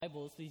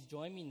Bibles, please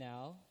join me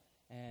now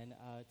and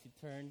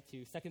to turn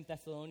to 2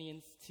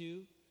 Thessalonians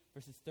 2,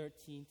 verses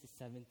 13 to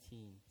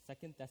 17.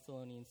 2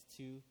 Thessalonians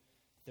 2,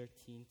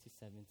 13 to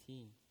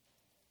 17.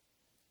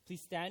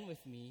 Please stand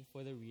with me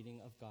for the reading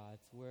of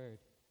God's Word.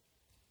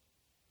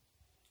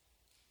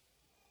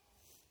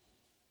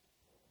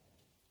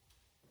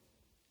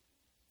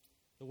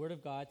 The Word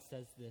of God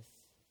says this: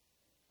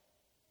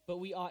 "But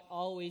we ought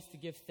always to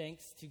give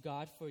thanks to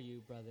God for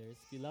you, brothers,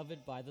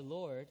 beloved by the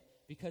Lord,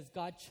 because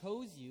God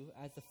chose you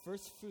as the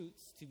first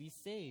fruits to be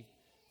saved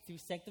through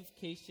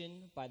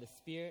sanctification by the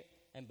Spirit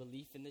and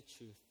belief in the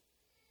truth.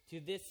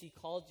 To this He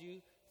called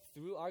you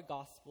through our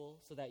gospel,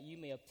 so that you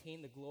may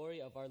obtain the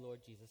glory of our Lord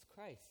Jesus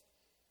Christ.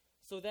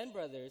 So then,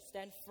 brothers,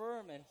 stand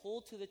firm and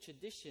hold to the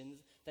traditions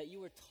that you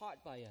were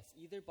taught by us,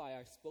 either by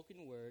our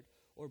spoken word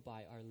or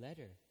by our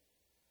letter.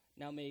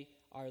 Now may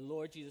our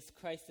Lord Jesus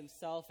Christ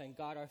Himself and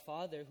God our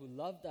Father, who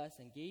loved us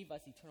and gave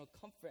us eternal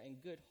comfort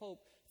and good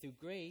hope through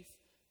grace,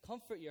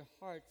 comfort your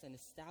hearts and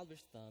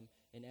establish them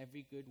in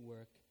every good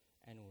work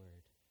and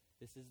word."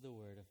 This is the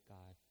word of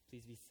God.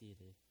 Please be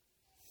seated.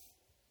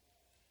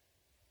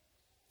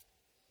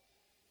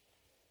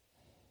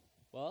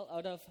 Well,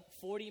 out of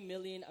 40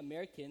 million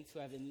Americans who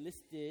have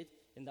enlisted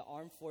in the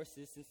armed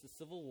forces since the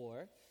Civil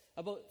War,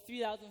 about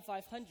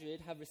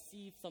 3,500 have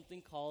received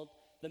something called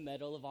the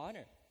Medal of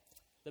Honor.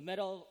 The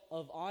Medal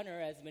of Honor,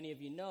 as many of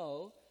you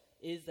know,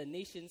 is the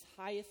nation's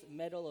highest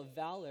medal of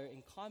valor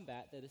in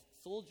combat that a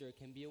soldier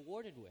can be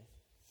awarded with.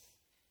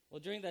 Well,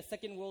 during the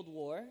Second World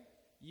War,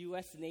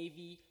 U.S.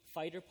 Navy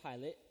fighter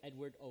pilot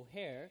Edward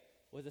O'Hare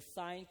was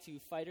assigned to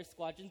Fighter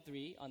Squadron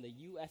 3 on the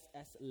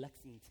USS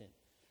Lexington,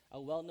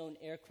 a well-known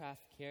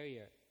aircraft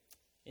carrier.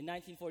 In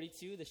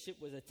 1942, the ship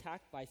was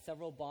attacked by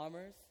several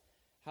bombers.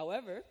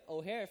 However,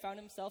 O'Hare found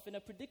himself in a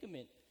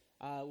predicament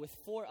with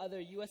 4 other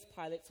U.S.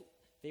 pilots.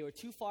 They were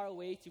too far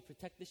away to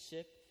protect the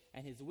ship,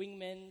 and his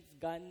wingmen's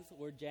guns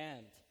were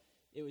jammed.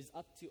 It was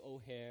up to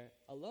O'Hare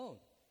alone.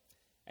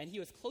 And he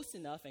was close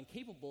enough and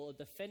capable of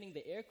defending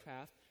the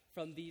aircraft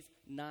from these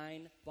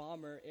 9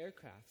 bomber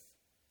aircrafts.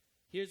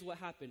 Here's what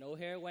happened.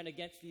 O'Hare went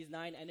against these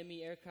 9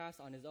 enemy aircrafts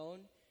on his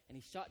own, and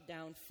he shot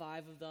down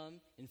 5 of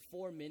them in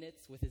 4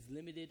 minutes with his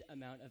limited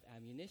amount of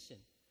ammunition.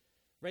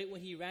 Right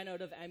when he ran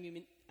out of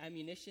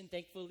ammunition,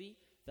 thankfully,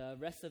 the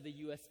rest of the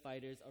U.S.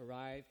 fighters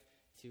arrived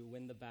to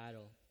win the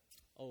battle.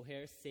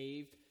 O'Hare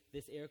saved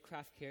this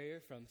aircraft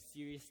carrier from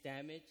serious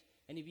damage,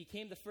 and he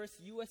became the first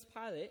U.S.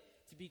 pilot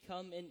to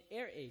become an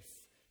air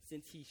ace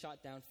since he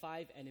shot down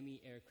 5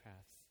 enemy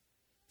aircrafts.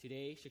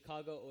 Today,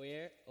 Chicago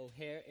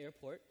O'Hare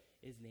Airport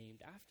is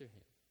named after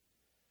him.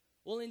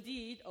 Well,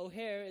 indeed,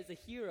 O'Hare is a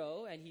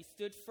hero, and he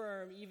stood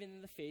firm even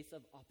in the face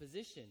of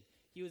opposition.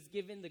 He was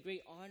given the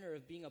great honor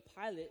of being a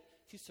pilot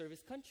to serve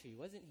his country,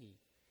 wasn't he?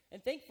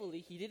 And thankfully,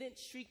 he didn't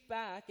shriek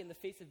back in the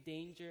face of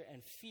danger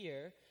and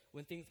fear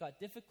when things got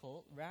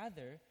difficult.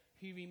 Rather,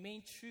 he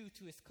remained true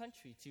to his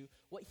country, to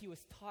what he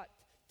was taught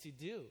to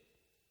do.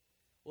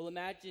 Well,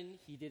 imagine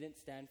he didn't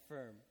stand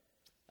firm.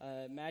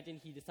 Imagine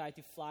he decided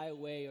to fly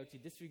away or to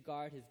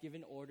disregard his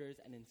given orders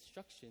and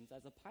instructions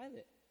as a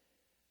pilot.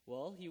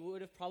 Well, he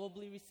would have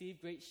probably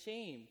received great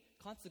shame,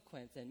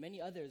 consequence, and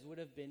many others would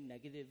have been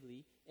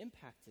negatively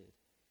impacted.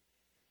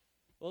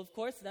 Well, of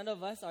course, none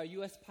of us are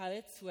U.S.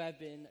 pilots who have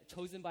been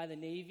chosen by the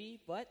Navy,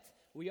 but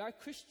we are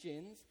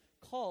Christians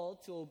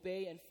called to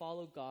obey and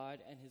follow God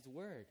and His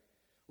Word.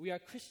 We are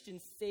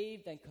Christians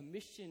saved and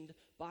commissioned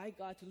by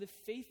God to live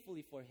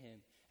faithfully for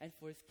Him and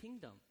for His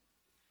kingdom.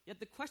 Yet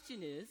the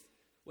question is,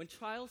 when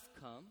trials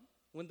come,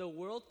 when the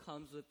world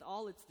comes with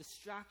all its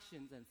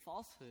distractions and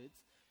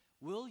falsehoods,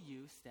 will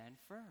you stand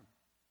firm?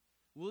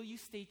 Will you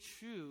stay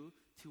true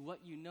to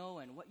what you know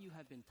and what you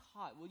have been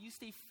taught? Will you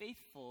stay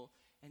faithful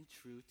and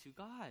true to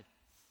God?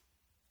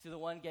 To the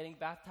one getting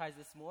baptized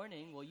this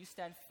morning, will you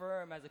stand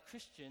firm as a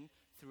Christian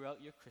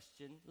throughout your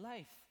Christian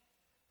life?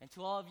 And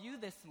to all of you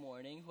this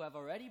morning who have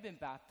already been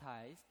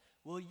baptized,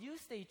 will you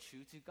stay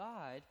true to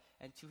God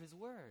and to His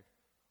Word?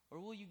 Or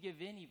will you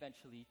give in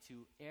eventually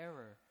to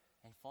error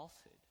and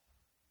falsehood?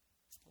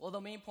 Well,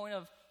 the main point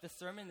of the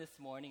sermon this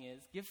morning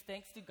is give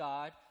thanks to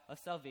God of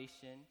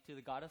salvation, to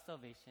the God of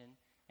salvation,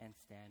 and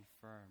stand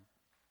firm.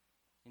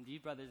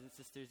 Indeed, brothers and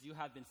sisters, you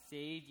have been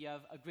saved. You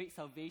have a great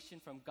salvation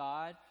from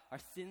God. Our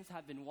sins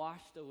have been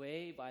washed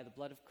away by the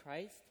blood of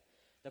Christ.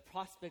 The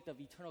prospect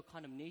of eternal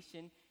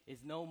condemnation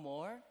is no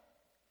more,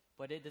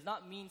 but it does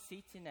not mean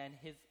Satan and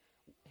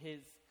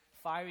his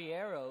fiery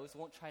arrows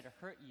won't try to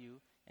hurt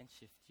you and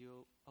shift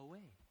you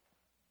away.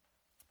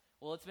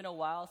 Well, it's been a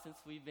while since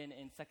we've been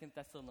in 2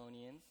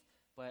 Thessalonians,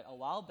 but a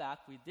while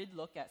back we did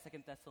look at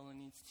 2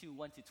 Thessalonians 2,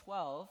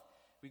 1-12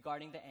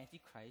 regarding the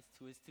Antichrist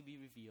who is to be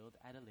revealed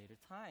at a later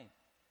time.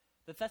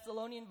 The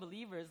Thessalonian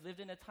believers lived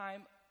in a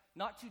time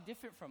not too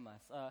different from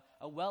us,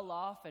 a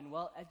well-off and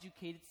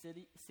well-educated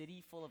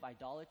city full of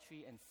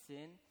idolatry and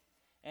sin.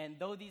 And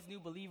though these new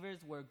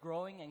believers were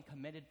growing and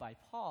commended by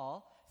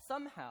Paul,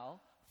 somehow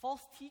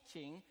false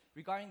teaching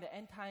regarding the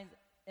end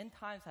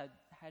times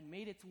had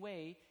made its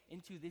way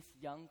into this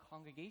young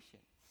congregation.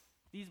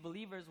 These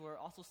believers were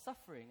also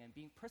suffering and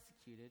being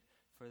persecuted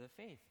for the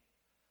faith.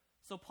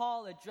 So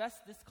Paul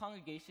addressed this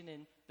congregation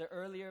in the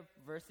earlier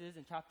verses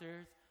in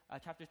chapter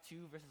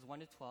 2, verses 1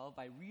 to 12,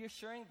 by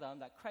reassuring them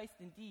that Christ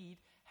indeed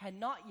had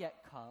not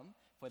yet come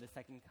for the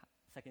second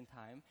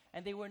time,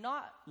 and they were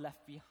not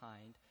left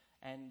behind,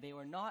 and they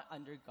were not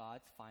under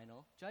God's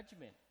final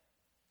judgment.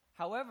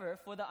 However,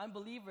 for the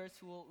unbelievers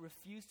who will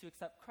refuse to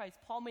accept Christ,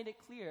 Paul made it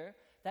clear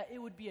that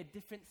it would be a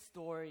different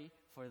story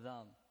for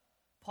them.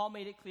 Paul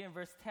made it clear in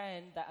verse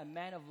 10 that a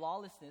man of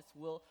lawlessness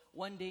will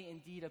one day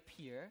indeed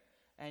appear,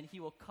 and he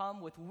will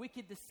come with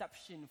wicked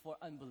deception for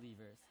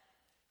unbelievers.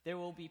 There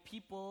will be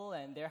people,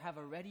 and there have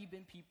already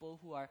been people,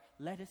 who are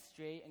led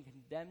astray and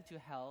condemned to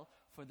hell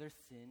for their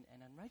sin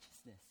and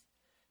unrighteousness.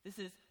 This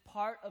is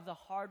part of the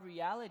hard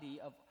reality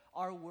of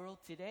our world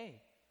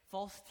today.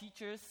 False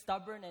teachers,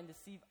 stubborn and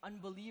deceived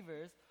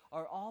unbelievers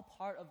are all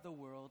part of the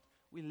world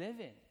we live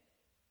in.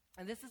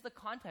 And this is the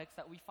context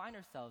that we find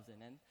ourselves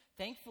in. And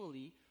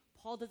thankfully,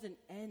 Paul doesn't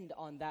end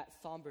on that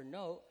somber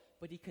note,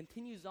 but he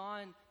continues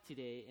on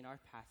today in our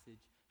passage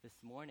this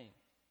morning.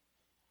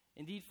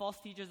 Indeed,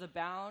 false teachers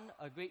abound.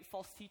 A great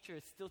false teacher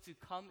is still to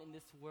come in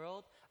this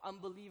world.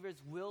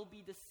 Unbelievers will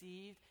be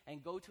deceived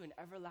and go to an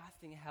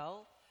everlasting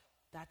hell.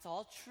 That's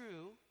all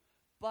true,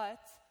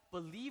 but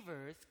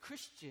believers,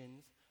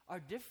 Christians, are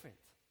different.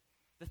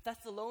 The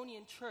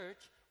Thessalonian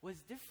church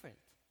was different.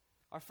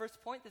 Our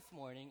first point this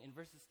morning in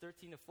verses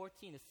 13 to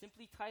 14 is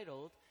simply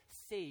titled,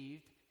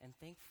 Saved and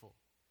Thankful.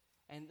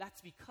 And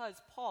that's because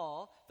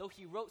Paul, though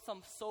he wrote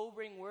some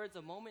sobering words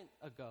a moment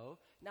ago,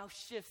 now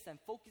shifts and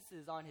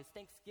focuses on his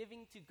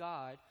thanksgiving to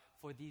God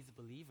for these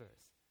believers.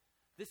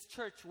 This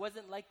church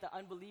wasn't like the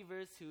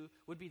unbelievers who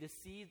would be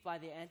deceived by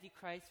the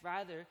Antichrist.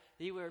 Rather,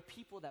 they were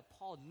people that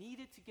Paul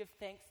needed to give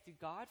thanks to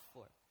God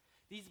for.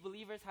 These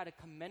believers had a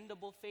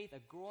commendable faith,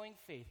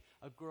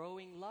 a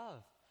growing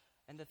love.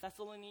 And the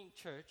Thessalonian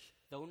church,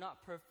 though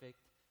not perfect,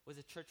 was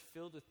a church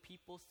filled with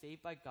people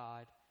saved by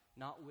God,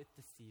 not with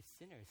deceived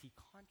sinners. He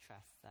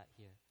contrasts that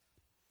here.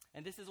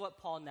 And this is what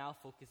Paul now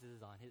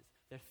focuses on,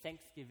 his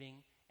thanksgiving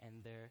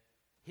and their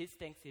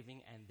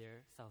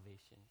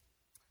salvation.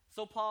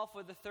 So Paul,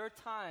 for the third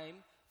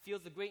time,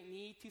 feels a great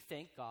need to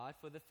thank God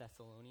for the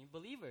Thessalonian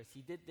believers.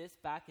 He did this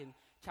back in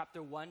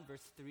chapter 1,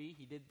 verse 3.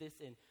 He did this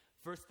in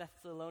 1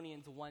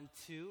 Thessalonians 1,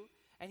 2.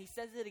 And he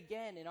says it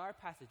again in our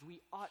passage.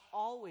 We ought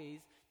always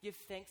give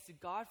thanks to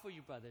God for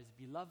you, brothers,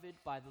 beloved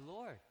by the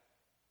Lord.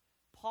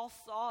 Paul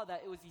saw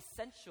that it was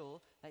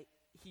essential that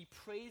he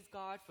praise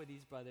God for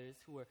these brothers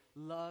who were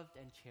loved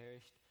and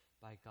cherished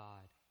by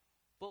God.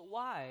 But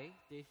why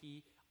did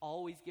he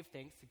always give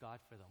thanks to God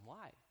for them?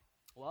 Why?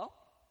 Well,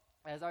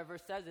 as our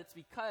verse says, it's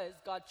because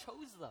God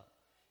chose them.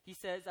 He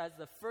says, as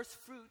the first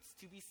fruits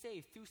to be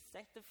saved through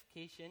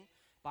sanctification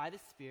by the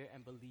Spirit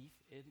and belief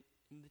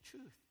in the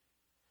truth.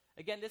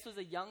 Again, this was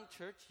a young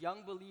church,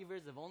 young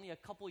believers of only a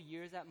couple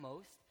years at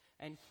most,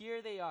 and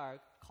here they are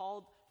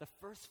called the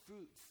first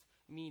fruits,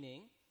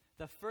 meaning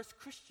the first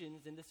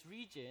Christians in this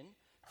region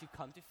to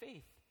come to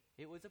faith.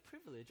 It was a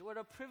privilege. What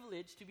a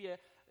privilege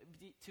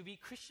to be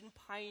Christian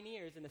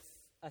pioneers in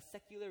a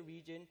secular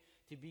region,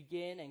 to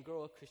begin and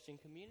grow a Christian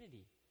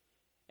community.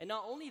 And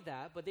not only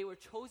that, but they were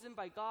chosen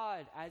by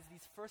God as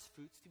these first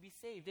fruits to be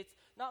saved. It's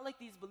not like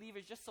these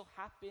believers just so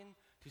happen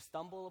to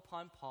stumble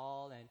upon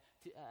Paul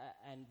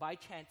and by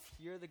chance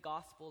hear the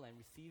gospel and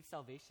receive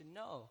salvation.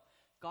 No.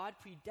 God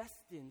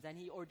predestines and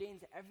he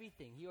ordains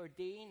everything. He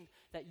ordained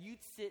that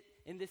you'd sit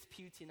in this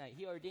pew tonight.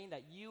 He ordained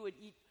that you would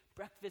eat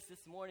breakfast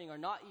this morning or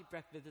not eat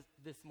breakfast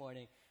this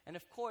morning. And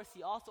of course,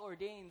 he also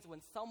ordains when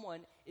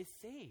someone is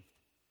saved.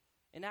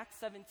 In Acts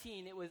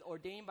 17, it was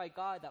ordained by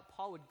God that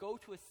Paul would go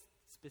to a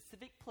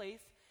specific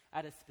place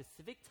at a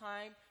specific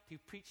time to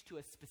preach to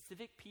a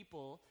specific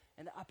people,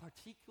 and a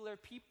particular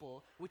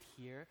people would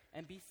hear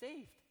and be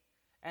saved.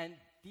 And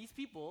these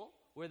people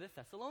were the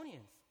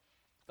Thessalonians.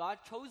 God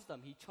chose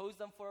them. He chose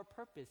them for a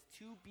purpose,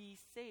 to be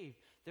saved.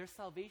 Their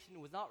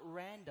salvation was not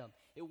random.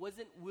 It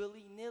wasn't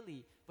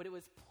willy-nilly, but it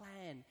was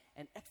planned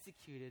and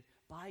executed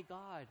by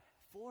God,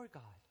 for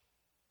God.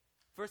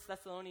 1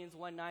 Thessalonians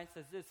 1:9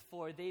 says this,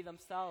 for they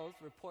themselves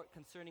report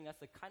concerning us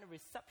the kind of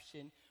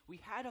reception we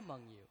had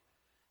among you.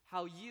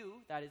 How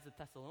you, that is the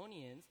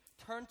Thessalonians,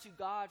 turned to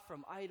God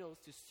from idols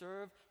to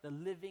serve the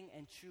living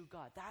and true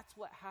God. That's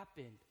what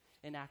happened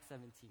in Acts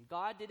 17.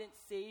 God didn't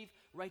save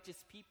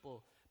righteous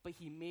people, but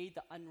he made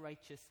the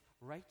unrighteous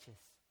righteous.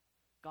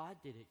 God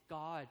did it.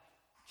 God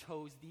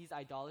chose these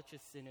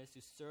idolatrous sinners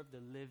to serve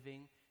the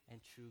living and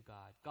true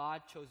God.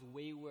 God chose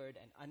wayward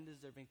and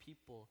undeserving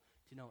people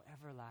to know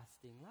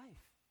everlasting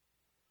life.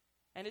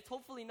 And it's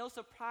hopefully no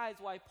surprise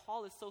why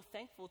Paul is so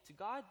thankful to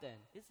God then,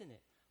 isn't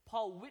it?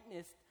 Paul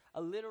witnessed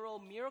a literal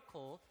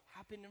miracle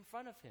happen in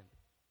front of him.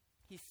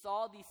 He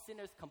saw these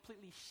sinners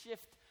completely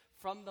shift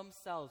from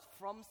themselves,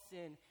 from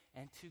sin,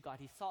 and to God.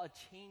 He saw a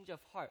change of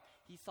heart.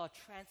 He saw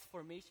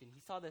transformation.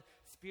 He saw the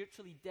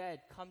spiritually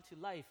dead come to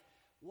life.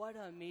 What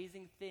an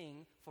amazing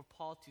thing for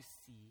Paul to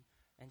see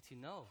and to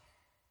know.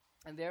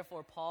 And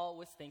therefore, Paul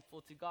was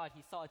thankful to God.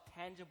 He saw a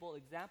tangible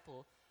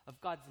example of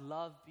God's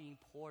love being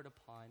poured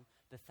upon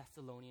the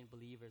Thessalonian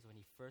believers when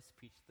he first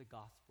preached the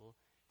gospel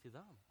to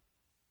them.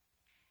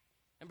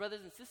 And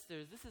brothers and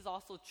sisters, this is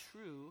also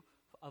true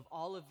of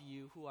all of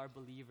you who are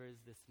believers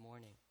this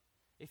morning.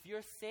 If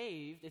you're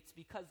saved, it's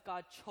because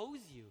God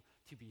chose you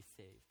to be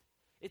saved.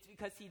 It's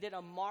because he did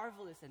a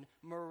marvelous and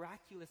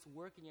miraculous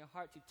work in your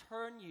heart to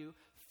turn you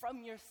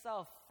from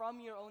yourself, from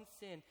your own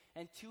sin,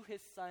 and to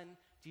his Son,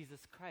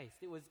 Jesus Christ.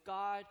 It was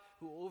God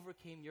who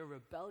overcame your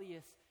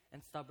rebellious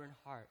and stubborn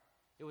heart.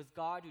 It was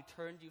God who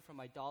turned you from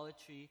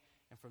idolatry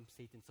and from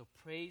Satan. So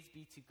praise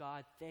be to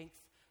God. Thanks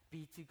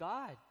be to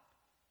God.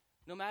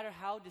 No matter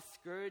how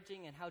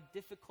discouraging and how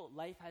difficult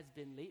life has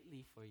been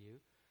lately for you,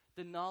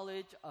 the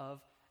knowledge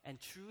of and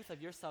truth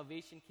of your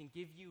salvation can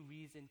give you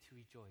reason to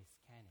rejoice,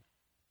 can it?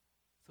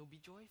 So be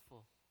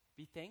joyful,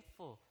 be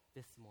thankful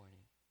this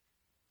morning.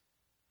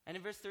 And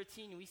in verse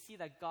 13, we see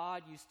that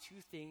God used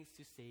two things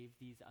to save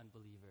these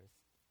unbelievers.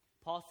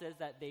 Paul says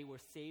that they were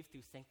saved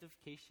through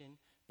sanctification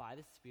by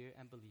the Spirit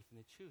and belief in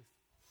the truth.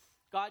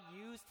 God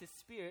used his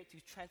Spirit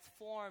to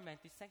transform and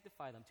to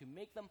sanctify them, to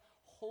make them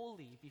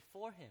holy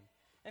before him.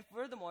 And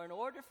furthermore, in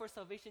order for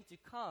salvation to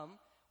come,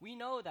 we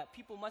know that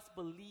people must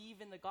believe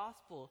in the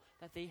gospel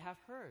that they have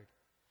heard.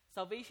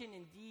 Salvation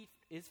indeed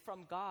is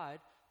from God,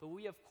 but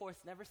we of course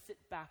never sit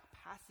back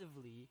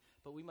passively,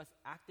 but we must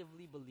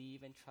actively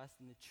believe and trust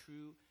in the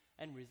true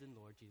and risen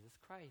Lord Jesus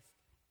Christ.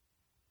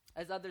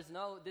 As others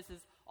know, this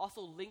is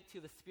also linked to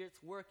the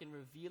Spirit's work in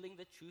revealing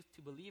the truth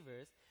to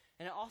believers,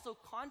 and it also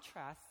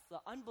contrasts the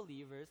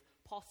unbelievers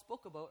Paul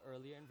spoke about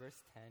earlier in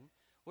verse 10,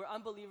 where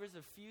unbelievers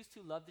refuse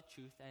to love the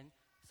truth and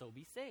so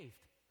be saved.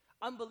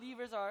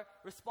 Unbelievers are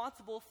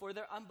responsible for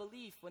their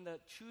unbelief when the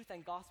truth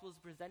and gospel is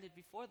presented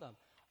before them.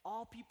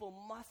 All people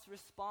must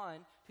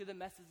respond to the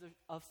message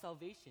of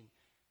salvation.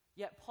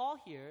 Yet Paul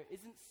here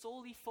isn't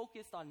solely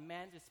focused on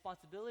man's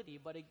responsibility,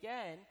 but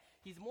again,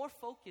 he's more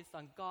focused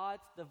on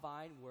God's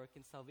divine work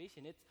in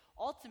salvation. It's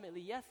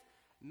ultimately, yes,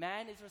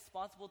 man is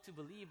responsible to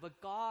believe,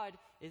 but God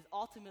is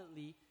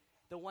ultimately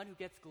the one who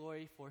gets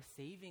glory for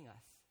saving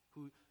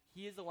us.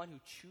 He is the one who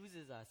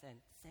chooses us and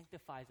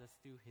sanctifies us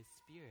through his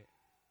Spirit.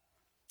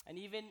 And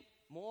even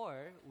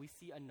more, we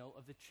see a note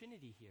of the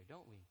Trinity here,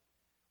 don't we?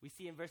 We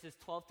see in verses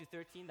 12 to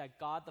 13 that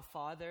God the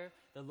Father,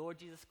 the Lord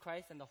Jesus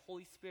Christ, and the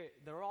Holy Spirit,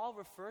 they're all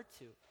referred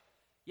to.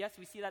 Yes,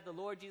 we see that the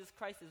Lord Jesus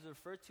Christ is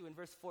referred to in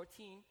verse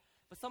 14,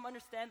 but some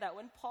understand that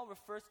when Paul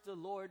refers to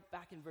the Lord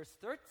back in verse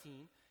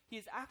 13, he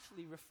is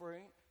actually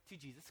referring to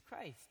Jesus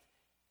Christ.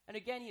 And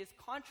again, he is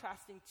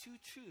contrasting two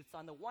truths.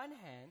 On the one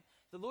hand,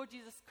 the Lord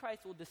Jesus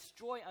Christ will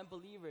destroy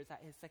unbelievers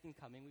at his second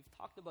coming. We've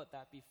talked about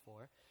that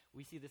before.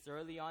 We see this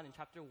early on in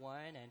chapter 1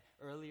 and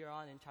earlier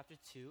on in chapter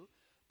 2.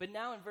 But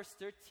now in verse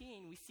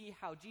 13, we see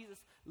how Jesus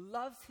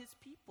loves his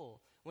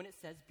people when it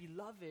says,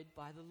 beloved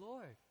by the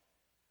Lord.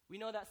 We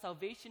know that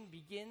salvation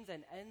begins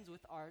and ends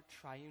with our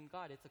triune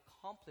God. It's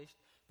accomplished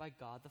by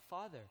God the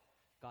Father,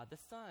 God the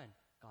Son,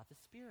 God the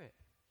Spirit.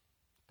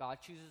 God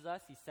chooses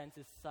us. He sends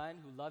his Son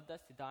who loved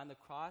us to die on the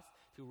cross,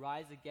 to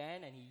rise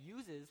again, and he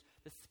uses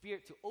the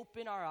Spirit to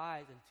open our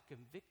eyes and to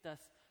convict us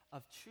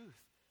of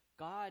truth.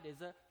 God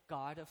is a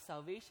God of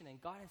salvation,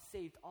 and God has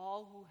saved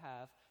all who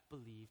have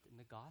believed in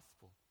the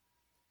gospel.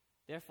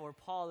 Therefore,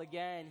 Paul,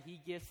 again,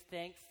 he gives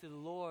thanks to the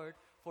Lord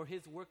for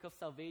his work of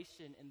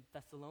salvation in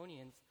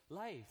Thessalonians'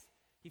 lives.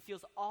 He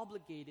feels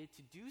obligated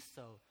to do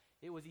so.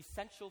 It was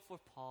essential for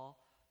Paul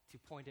to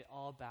point it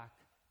all back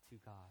to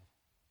God.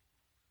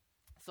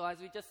 So as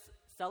we just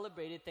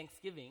celebrated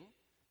Thanksgiving,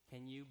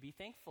 can you be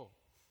thankful?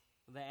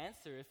 The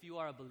answer, if you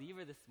are a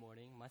believer this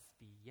morning, must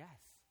be yes.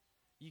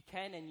 You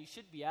can and you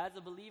should be. As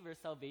a believer,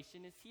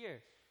 salvation is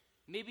here.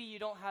 Maybe you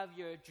don't have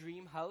your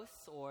dream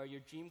house or your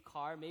dream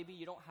car. Maybe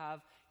you don't have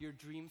your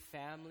dream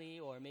family,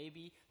 or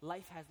maybe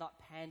life has not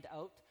panned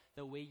out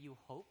the way you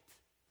hoped.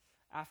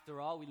 After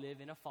all, we live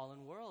in a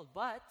fallen world.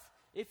 But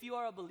if you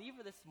are a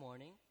believer this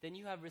morning, then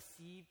you have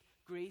received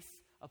grace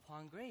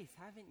upon grace,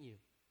 haven't you?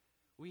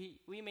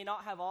 We may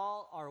not have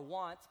all our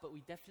wants, but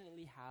we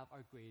definitely have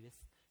our greatest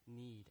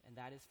need, and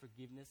that is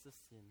forgiveness of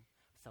sin,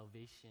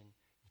 salvation,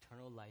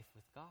 eternal life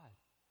with God.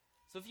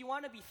 So if you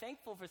want to be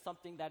thankful for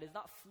something that is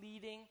not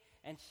fleeting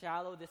and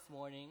shallow this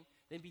morning,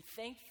 then be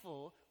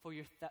thankful for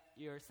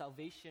your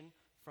salvation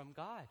from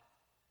God.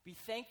 Be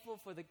thankful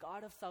for the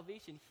God of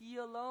salvation. He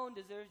alone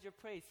deserves your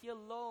praise. He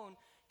alone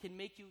can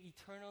make you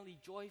eternally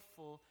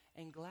joyful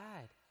and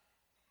glad.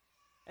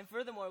 And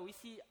furthermore, we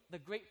see the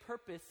great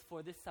purpose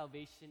for this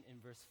salvation in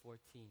verse 14.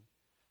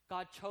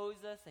 God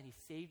chose us and he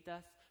saved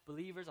us.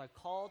 Believers are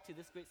called to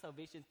this great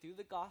salvation through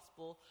the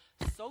gospel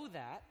so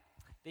that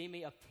they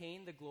may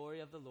obtain the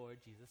glory of the Lord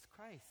Jesus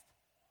Christ.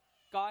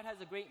 God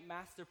has a great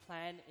master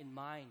plan in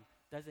mind,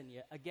 doesn't he?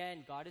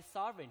 Again, God is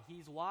sovereign.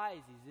 He's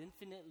wise. He's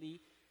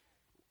infinitely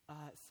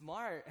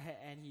smart,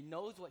 and he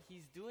knows what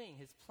he's doing.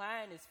 His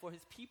plan is for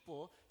his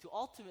people to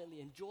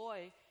ultimately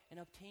enjoy and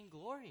obtain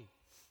glory.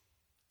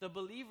 The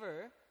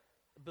believers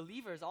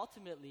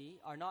ultimately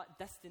are not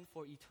destined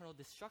for eternal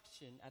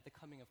destruction at the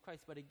coming of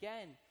Christ, but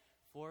again,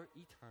 for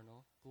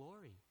eternal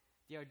glory.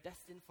 They are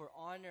destined for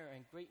honor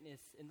and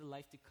greatness in the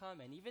life to come.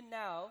 And even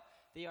now,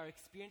 they are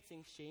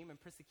experiencing shame and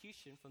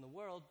persecution from the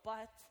world,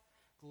 but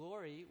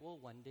glory will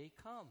one day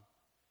come.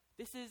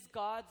 This is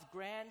God's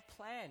grand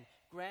plan,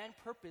 grand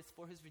purpose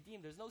for his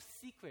redeemed. There's no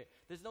secret.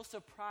 There's no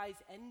surprise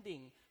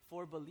ending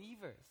for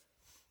believers.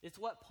 It's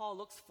what Paul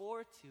looks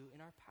forward to in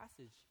our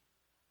passage.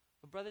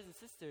 But brothers and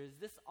sisters,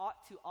 this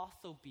ought to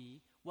also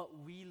be what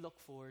we look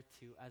forward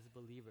to as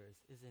believers,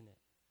 isn't it?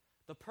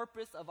 The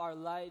purpose of our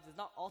lives is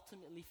not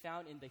ultimately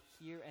found in the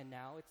here and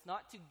now. It's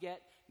not to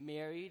get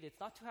married. It's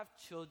not to have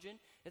children.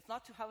 It's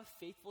not to have a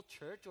faithful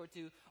church or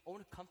to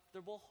own a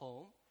comfortable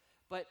home.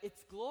 But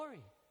it's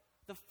glory,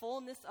 the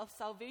fullness of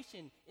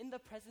salvation in the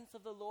presence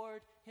of the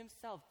Lord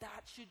himself.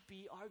 That should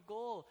be our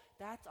goal.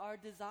 That's our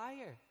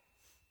desire.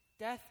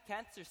 Death,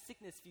 cancer,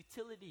 sickness,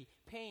 futility,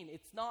 pain,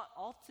 it's not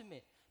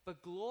ultimate.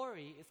 But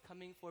glory is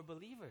coming for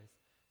believers.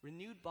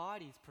 Renewed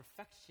bodies,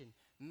 perfection,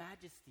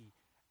 majesty,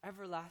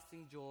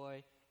 everlasting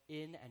joy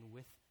in and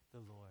with the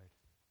Lord.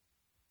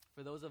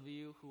 For those of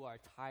you who are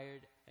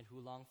tired and who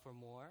long for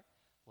more,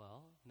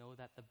 well, know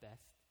that the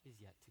best is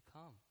yet to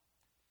come.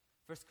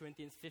 1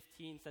 Corinthians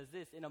 15 says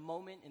this, "In a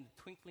moment, in the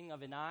twinkling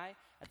of an eye,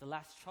 at the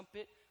last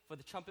trumpet, for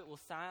the trumpet will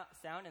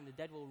sound and the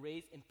dead will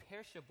raise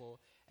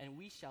imperishable, and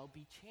we shall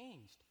be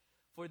changed.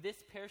 For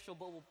this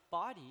perishable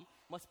body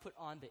must put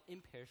on the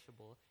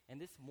imperishable,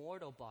 and this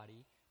mortal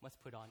body must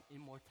put on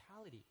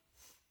immortality."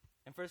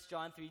 And 1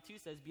 John 3:2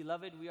 says,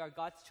 "Beloved, we are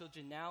God's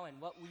children now, and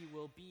what we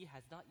will be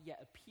has not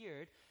yet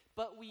appeared.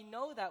 But we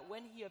know that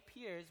when he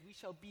appears, we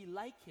shall be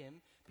like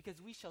him, because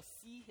we shall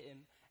see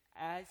him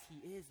as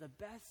he is." The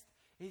best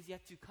is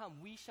yet to come.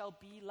 We shall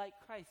be like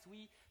Christ.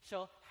 We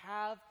shall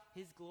have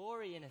his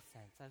glory in a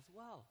sense as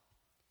well.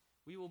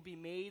 We will be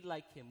made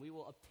like him. We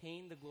will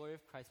obtain the glory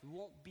of Christ. We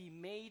won't be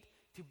made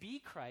to be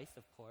Christ,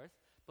 of course,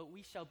 but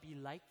we shall be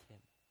like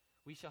him.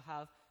 We shall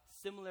have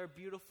similar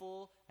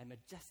beautiful and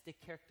majestic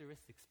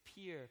characteristics,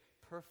 pure,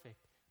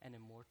 perfect, and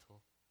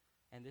immortal.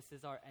 And this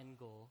is our end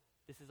goal.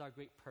 This is our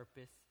great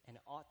purpose, and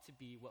it ought to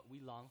be what we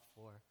long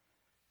for,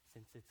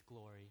 since it's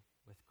glory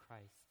with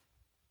Christ.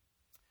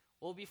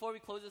 Well, before we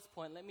close this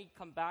point, let me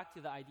come back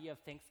to the idea of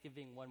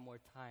thanksgiving one more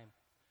time.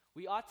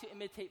 We ought to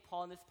imitate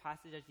Paul in this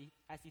passage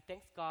as he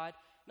thanks God,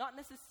 not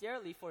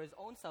necessarily for his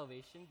own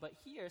salvation, but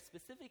here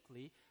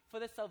specifically for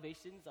the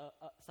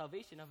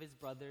salvation of his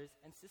brothers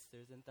and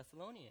sisters in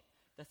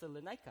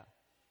Thessalonica.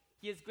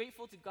 He is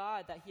grateful to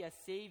God that he has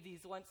saved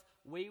these once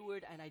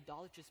wayward and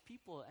idolatrous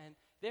people, and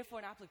therefore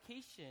an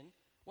application,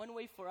 one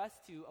way for us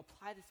to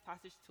apply this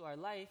passage to our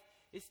life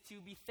is to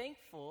be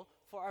thankful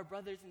for our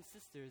brothers and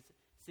sisters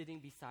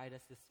sitting beside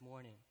us this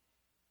morning.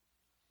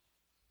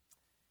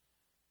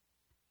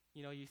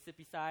 You know, you sit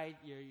beside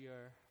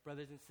your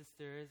brothers and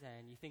sisters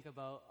and you think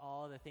about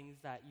all the things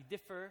that you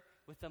differ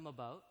with them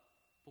about.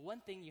 But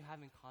one thing you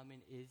have in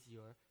common is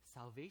your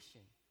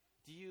salvation.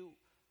 Do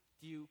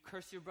you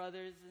curse your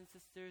brothers and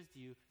sisters?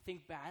 Do you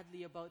think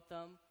badly about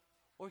them?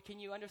 Or can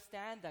you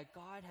understand that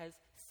God has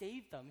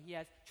saved them? He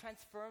has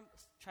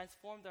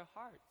transformed their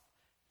hearts.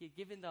 He has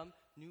given them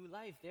new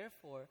life.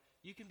 Therefore,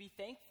 you can be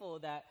thankful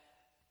that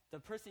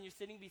the person you're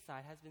sitting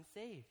beside has been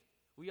saved.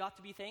 We ought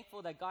to be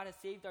thankful that God has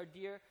saved our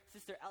dear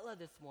sister Ella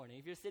this morning.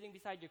 If you're sitting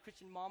beside your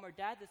Christian mom or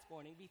dad this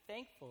morning, be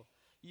thankful.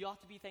 You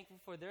ought to be thankful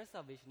for their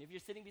salvation. If you're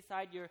sitting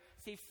beside your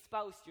saved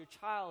spouse, your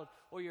child,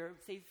 or your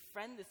saved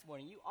friend this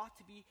morning, you ought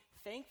to be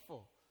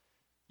thankful.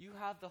 You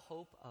have the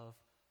hope of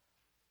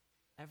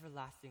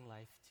everlasting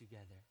life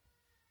together.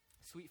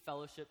 Sweet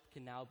fellowship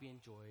can now be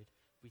enjoyed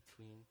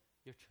between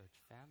your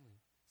church family.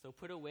 So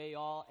put away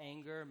all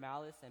anger,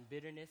 malice, and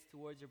bitterness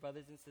towards your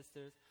brothers and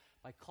sisters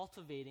by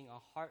cultivating a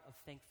heart of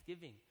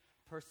thanksgiving.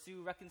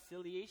 Pursue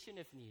reconciliation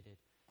if needed,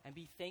 and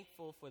be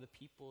thankful for the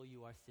people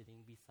you are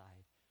sitting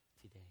beside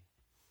today.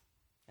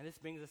 And this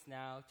brings us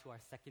now to our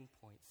second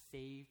point,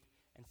 saved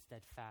and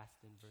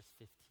steadfast in verse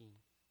 15.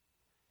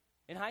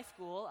 In high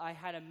school, I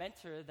had a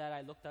mentor that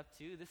I looked up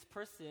to. This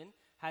person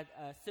had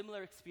a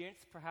similar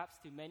experience perhaps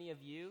to many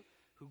of you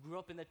who grew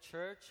up in the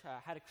church,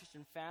 had a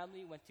Christian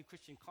family, went to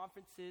Christian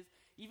conferences,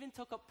 even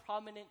took up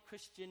prominent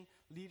Christian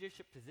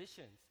leadership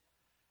positions.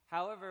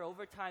 However,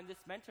 over time,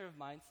 this mentor of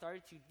mine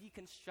started to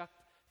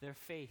deconstruct their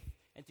faith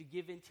and to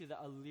give into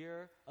the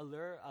allure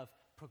of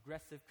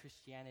progressive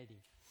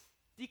Christianity.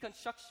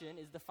 Deconstruction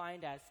is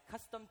defined as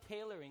custom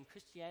tailoring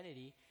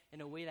Christianity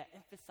in a way that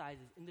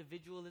emphasizes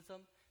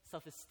individualism,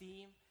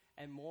 self-esteem,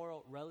 and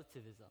moral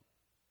relativism.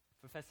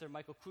 Professor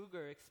Michael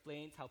Kruger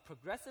explains how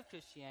progressive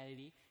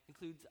Christianity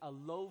includes a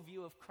low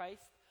view of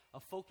Christ, a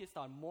focus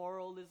on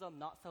moralism,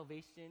 not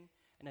salvation,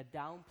 and a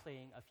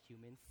downplaying of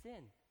human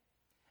sin.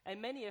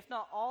 And many, if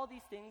not all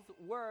these things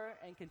were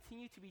and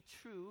continue to be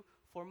true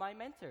for my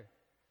mentor.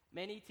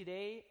 Many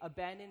today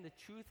abandon the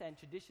truth and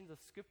traditions of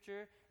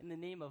Scripture in the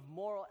name of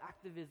moral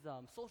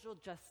activism, social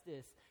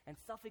justice, and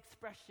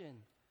self-expression.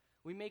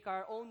 We make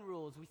our own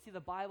rules. We see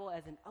the Bible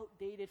as an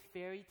outdated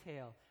fairy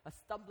tale, a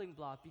stumbling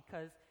block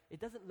because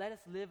it doesn't let us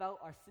live out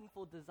our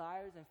sinful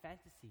desires and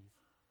fantasies.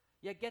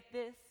 Yet get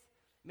this,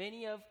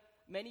 many of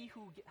many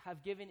who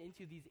have given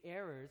into these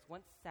errors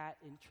once sat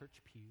in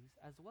church pews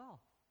as well.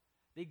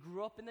 They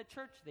grew up in the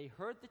church. They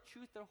heard the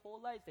truth their whole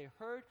lives. They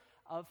heard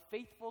of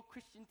faithful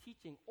Christian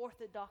teaching,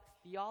 orthodox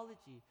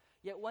theology.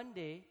 Yet one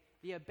day,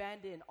 they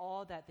abandon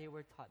all that they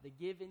were taught. They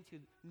give into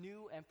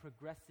new and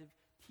progressive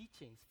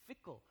teachings,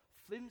 fickle,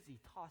 flimsy,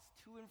 tossed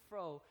to and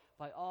fro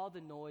by all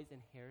the noise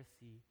and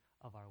heresy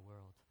of our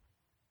world.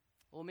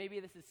 Well, maybe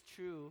this is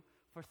true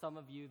for some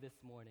of you this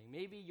morning.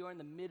 Maybe you're in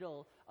the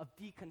middle of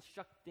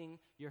deconstructing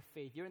your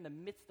faith. You're in the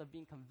midst of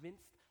being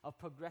convinced of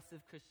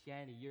progressive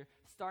Christianity. You're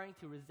starting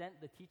to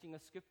resent the teaching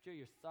of Scripture.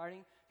 You're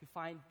starting to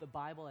find the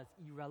Bible as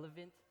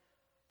irrelevant.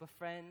 But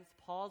friends,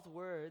 Paul's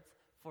words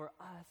for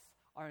us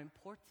are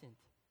important.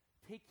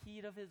 Take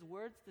heed of his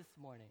words this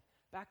morning.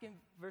 Back in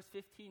verse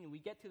 15,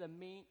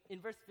 in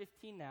verse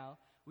 15 now,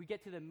 we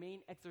get to the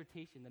main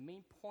exhortation, the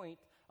main point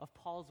of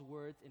Paul's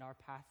words in our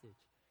passage.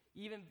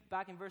 Even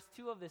back in verse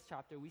 2 of this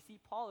chapter, we see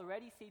Paul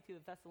already say to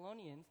the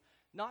Thessalonians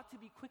not to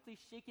be quickly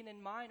shaken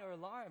in mind or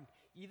alarmed,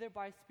 either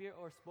by spirit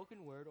or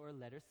spoken word or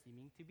letter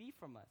seeming to be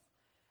from us.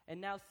 And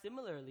now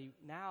similarly,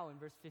 now in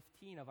verse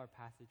 15 of our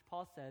passage,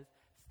 Paul says,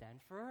 stand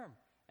firm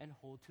and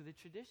hold to the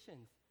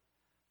traditions.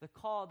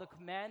 The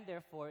command,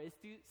 therefore, is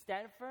to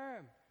stand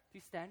firm, to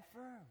stand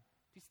firm,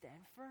 to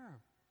stand firm.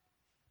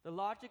 The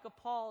logic of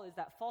Paul is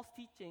that false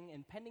teaching,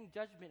 impending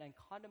judgment, and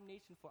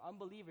condemnation for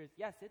unbelievers,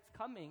 yes, it's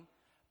coming,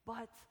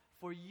 but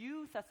for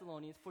you,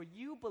 Thessalonians, for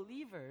you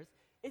believers,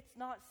 it's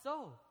not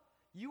so.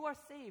 You are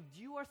saved.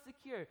 You are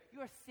secure.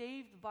 You are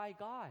saved by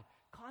God.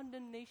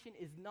 Condemnation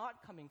is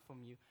not coming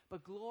from you,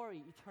 but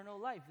glory, eternal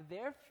life.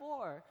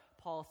 Therefore,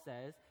 Paul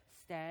says,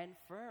 stand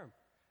firm.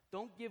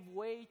 Don't give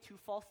way to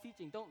false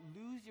teaching. Don't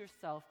lose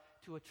yourself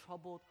to a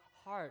troubled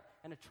heart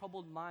and a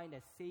troubled mind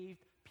as saved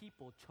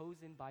people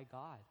chosen by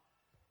God.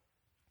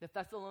 The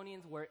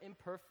Thessalonians were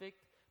imperfect,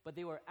 but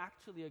they were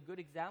actually a good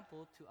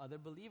example to other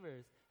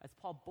believers, as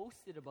Paul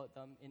boasted about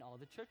them in all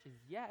the churches.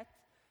 Yet,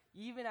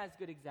 even as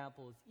good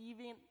examples,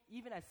 even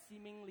as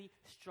seemingly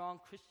strong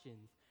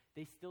Christians,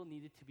 they still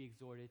needed to be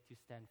exhorted to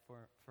stand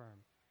firm.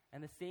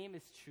 And the same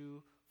is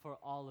true for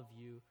all of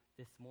you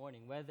this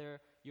morning.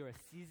 Whether you're a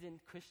seasoned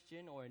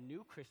Christian or a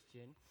new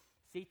Christian,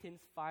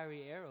 Satan's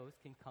fiery arrows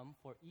can come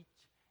for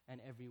each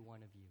and every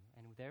one of you,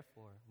 and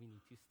therefore we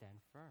need to stand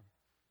firm.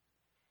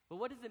 But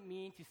what does it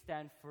mean to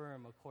stand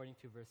firm according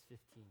to verse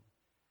 15?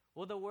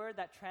 Well, the word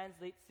that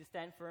translates to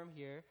stand firm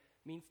here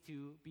means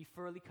to be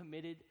firmly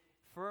committed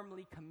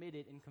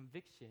in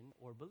conviction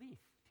or belief,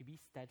 to be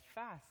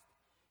steadfast.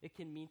 It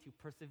can mean to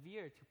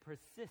persevere, to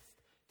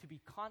persist, to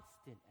be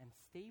constant and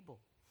stable.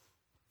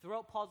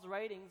 Throughout Paul's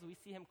writings, we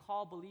see him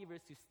call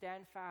believers to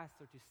stand fast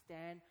or to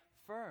stand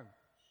firm.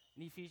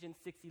 In Ephesians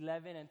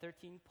 6:11 and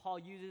 13, Paul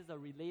uses a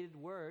related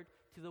word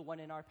to the one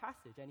in our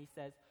passage, and he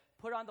says,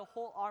 put on the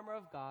whole armor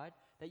of God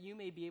that you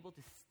may be able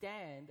to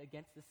stand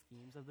against the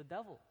schemes of the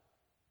devil.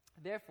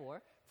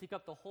 Therefore, take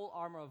up the whole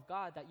armor of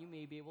God that you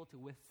may be able to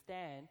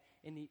withstand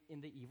in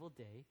the evil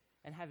day,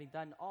 and having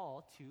done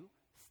all, to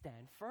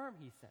stand firm,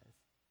 he says.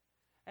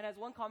 And as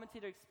one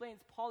commentator explains,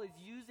 Paul is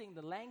using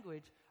the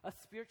language of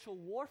spiritual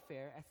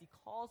warfare as he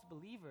calls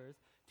believers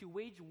to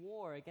wage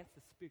war against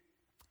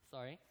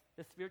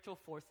the spiritual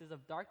forces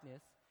of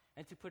darkness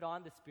and to put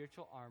on the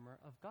spiritual armor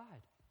of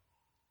God.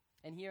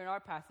 And here in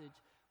our passage,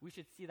 we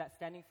should see that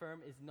standing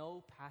firm is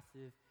no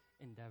passive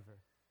endeavor.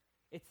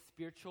 It's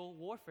spiritual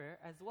warfare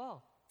as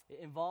well. It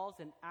involves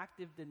an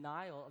active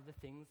denial of the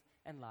things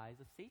and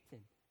lies of Satan.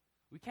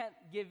 We can't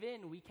give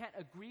in, we can't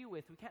agree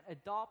with, we can't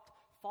adopt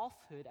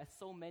falsehood as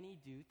so many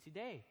do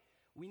today.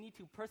 We need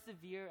to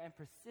persevere and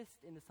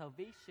persist in the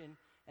salvation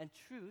and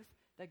truth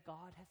that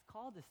God has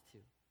called us to.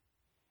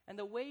 And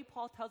the way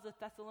Paul tells the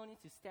Thessalonians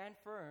to stand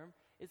firm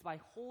is by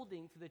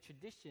holding to the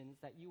traditions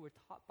that you were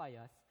taught by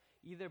us,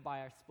 either by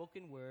our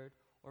spoken word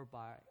or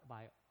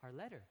by our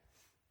letter.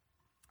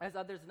 As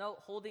others note,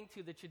 holding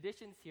to the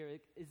traditions here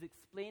is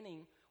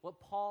explaining what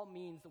Paul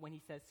means when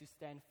he says to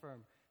stand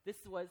firm.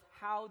 This was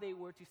how they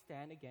were to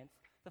stand against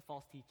the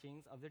false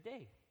teachings of their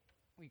day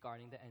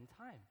regarding the end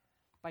time,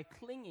 by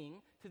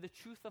clinging to the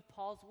truth of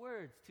Paul's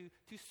words,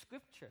 to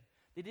Scripture.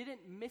 They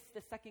didn't miss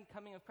the second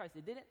coming of Christ.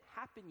 It didn't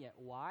happen yet.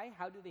 Why?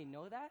 How do they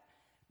know that?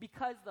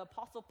 Because the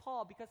Apostle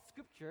Paul, because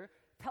Scripture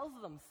tells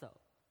them so.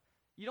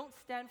 You don't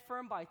stand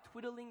firm by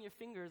twiddling your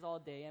fingers all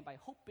day and by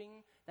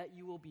hoping that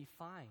you will be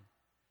fine.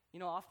 You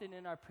know, often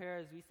in our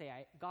prayers we say,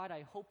 God,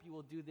 I hope you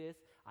will do this.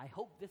 I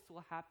hope this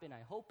will happen.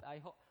 I hope.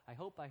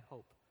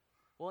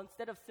 Well,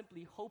 instead of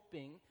simply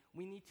hoping,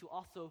 we need to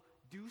also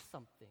do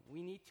something.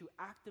 We need to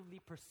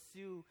actively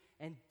pursue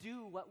and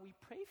do what we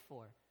pray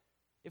for.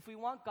 If we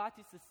want God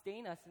to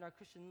sustain us in our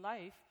Christian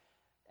life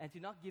and to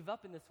not give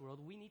up in this world,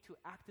 we need to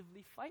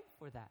actively fight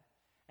for that.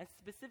 And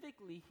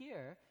specifically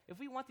here, if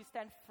we want to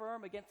stand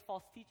firm against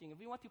false teaching, if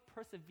we want to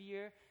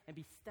persevere and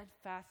be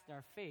steadfast in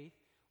our faith,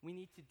 we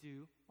need to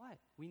do what?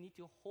 We need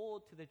to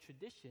hold to the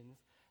traditions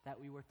that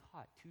we were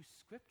taught, to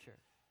Scripture.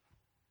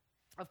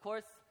 Of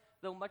course,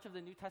 though much of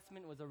the New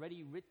Testament was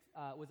already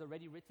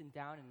written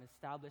down and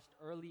established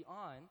early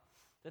on,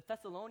 the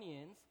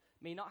Thessalonians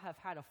may not have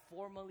had a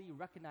formally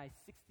recognized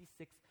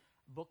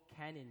 66-book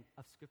canon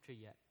of Scripture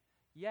yet.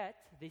 Yet,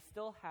 they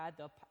still had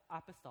the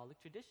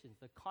apostolic traditions,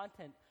 the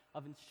content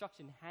of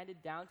instruction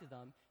handed down to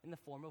them in the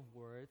form of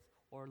words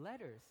or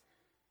letters.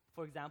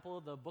 For example,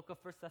 the book of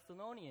 1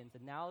 Thessalonians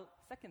and now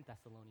 2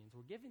 Thessalonians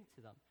were given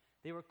to them.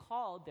 They were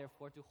called,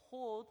 therefore, to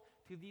hold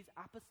to these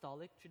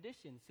apostolic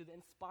traditions, to the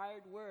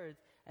inspired words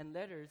and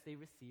letters they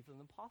received from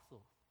the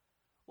apostles.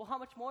 Well, how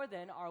much more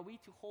then are we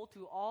to hold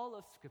to all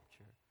of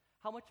Scripture?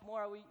 How much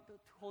more are we to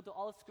hold to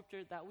all of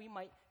Scripture that we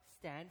might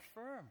stand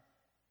firm?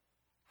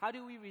 How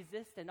do we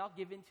resist and not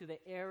give in to the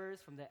errors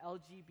from the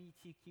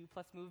LGBTQ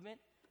plus movement?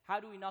 How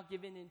do we not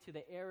give in to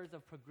the errors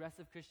of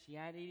progressive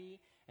Christianity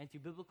and to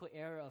biblical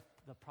error of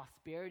the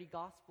prosperity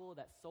gospel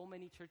that so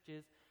many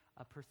churches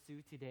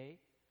pursue today?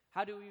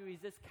 How do we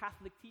resist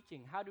Catholic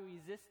teaching? How do we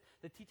resist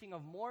the teaching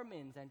of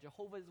Mormons and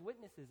Jehovah's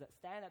Witnesses that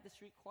stand at the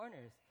street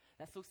corners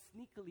that so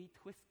sneakily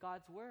twist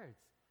God's words?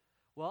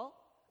 Well,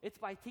 it's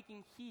by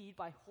taking heed,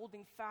 by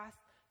holding fast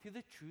to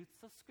the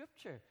truths of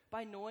Scripture,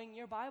 by knowing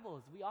your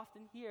Bibles. We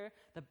often hear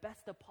the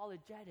best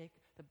apologetic,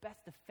 the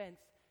best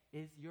defense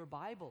is your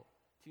Bible,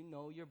 to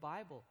know your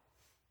Bible.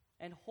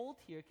 And hold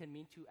here can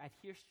mean to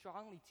adhere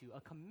strongly to,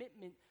 a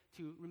commitment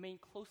to remain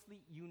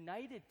closely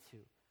united to.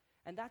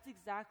 And that's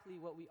exactly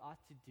what we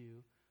ought to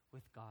do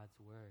with God's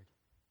Word.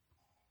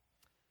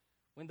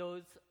 When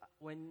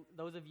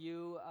those of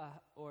you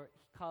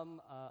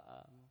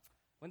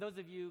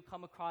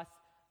come across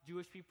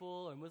Jewish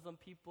people or Muslim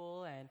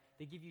people and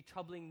they give you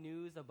troubling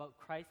news about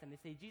Christ and they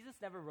say,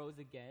 Jesus never rose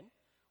again,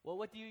 well,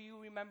 what do you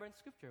remember in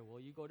Scripture? Well,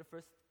 you go to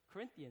 1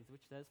 Corinthians,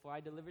 which says, for I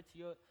delivered to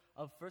you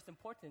of first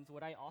importance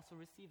what I also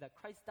received, that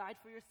Christ died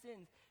for your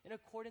sins in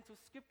accordance with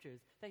Scriptures,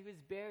 that he was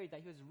buried,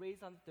 that he was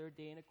raised on the third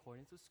day in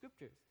accordance with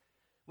Scriptures.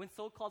 When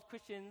so-called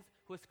Christians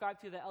who ascribe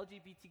to the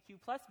LGBTQ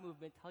plus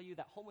movement tell you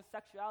that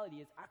homosexuality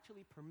is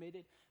actually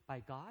permitted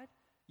by God,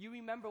 you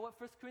remember what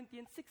 1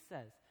 Corinthians 6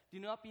 says. Do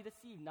not be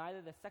deceived,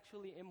 neither the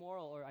sexually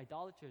immoral or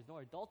idolaters,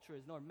 nor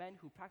adulterers, nor men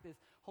who practice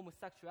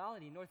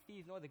homosexuality, nor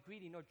thieves, nor the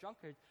greedy, nor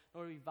drunkards,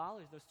 nor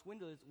revilers, nor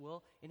swindlers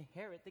will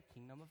inherit the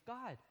kingdom of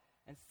God.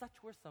 And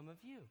such were some of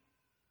you.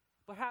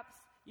 Perhaps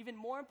even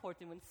more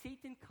important, when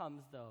Satan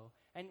comes, though,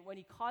 and when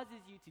he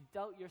causes you to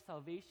doubt your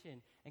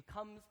salvation and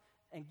comes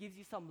and gives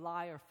you some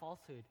lie or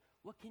falsehood,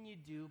 what can you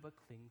do but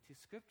cling to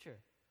Scripture?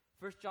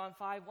 1 John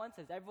 5:1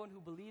 says, everyone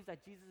who believes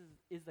that Jesus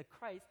is the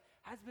Christ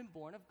has been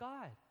born of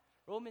God.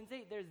 Romans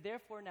 8, there's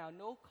therefore now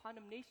no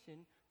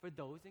condemnation for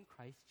those in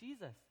Christ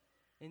Jesus.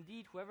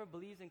 Indeed, whoever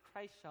believes in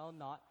Christ shall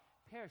not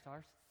perish.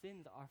 Our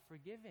sins are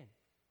forgiven.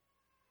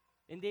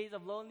 In days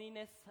of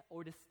loneliness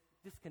or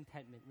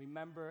discontentment,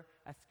 remember,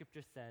 as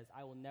Scripture says,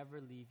 I will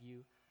never leave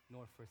you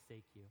nor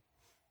forsake you.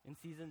 In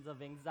seasons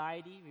of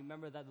anxiety,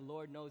 remember that the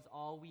Lord knows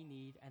all we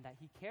need and that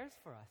he cares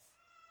for us,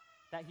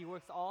 that he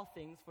works all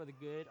things for the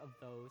good of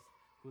those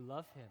who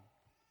love him.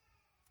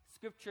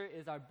 Scripture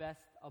is our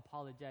best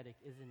apologetic,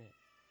 isn't it?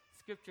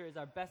 Scripture is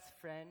our best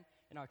friend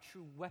and our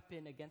true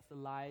weapon against the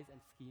lies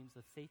and schemes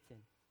of Satan.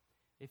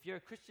 If you're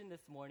a Christian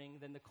this morning,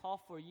 then the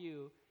call for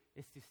you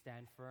is to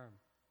stand firm,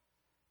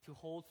 to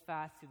hold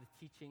fast to the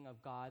teaching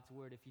of God's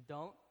word. If you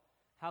don't,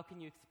 how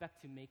can you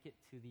expect to make it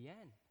to the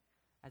end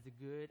as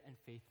a good and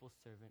faithful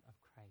servant of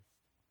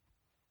Christ?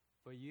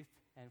 For youth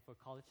and for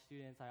college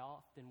students, I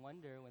often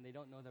wonder when they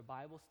don't know their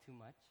Bibles too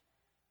much,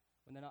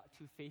 when they're not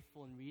too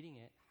faithful in reading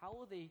it, how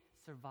will they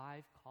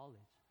survive college?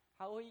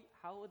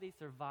 How will they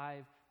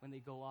survive when they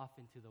go off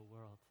into the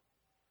world?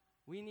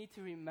 We need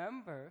to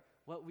remember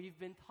what we've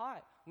been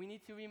taught. We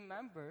need to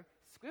remember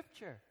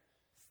Scripture.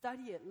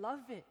 Study it,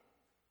 love it.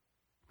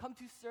 Come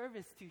to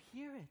service to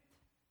hear it.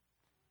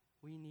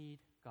 We need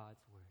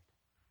God's word.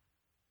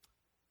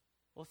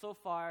 Well, so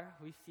far,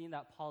 we've seen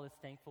that Paul is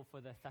thankful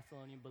for the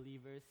Thessalonian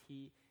believers.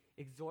 He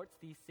exhorts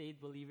these saved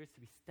believers to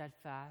be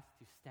steadfast,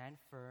 to stand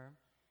firm.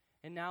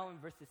 And now in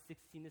verses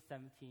 16 to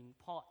 17,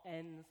 Paul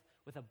ends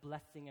with a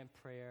blessing and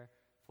prayer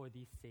for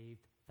these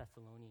saved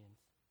Thessalonians.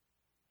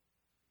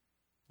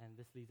 And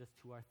this leads us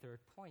to our third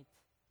point,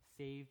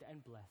 saved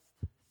and blessed,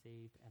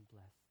 saved and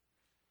blessed.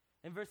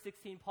 In verse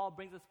 16, Paul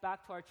brings us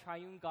back to our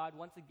triune God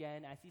once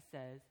again as he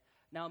says,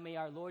 now may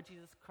our Lord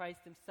Jesus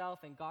Christ himself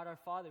and God our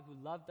Father,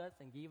 who loved us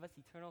and gave us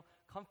eternal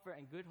comfort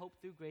and good hope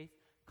through grace,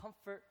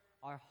 comfort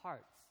our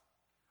hearts.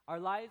 Our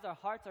lives, our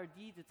hearts, our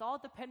deeds, it's all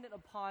dependent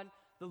upon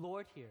the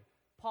Lord here.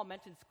 Paul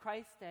mentions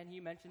Christ and he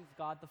mentions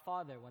God the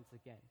Father once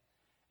again.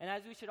 And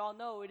as we should all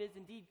know, it is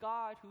indeed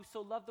God who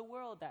so loved the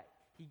world that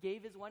he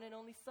gave his one and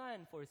only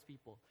Son for his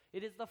people.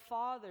 It is the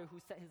Father who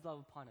set his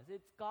love upon us.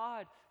 It's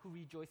God who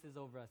rejoices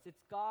over us.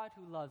 It's God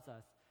who loves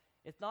us.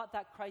 It's not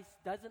that Christ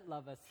doesn't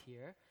love us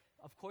here.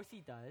 Of course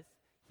he does.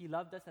 He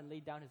loved us and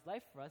laid down his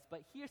life for us.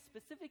 But here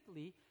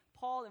specifically,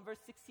 Paul in verse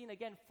 16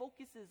 again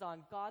focuses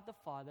on God the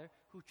Father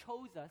who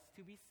chose us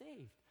to be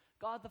saved.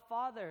 God the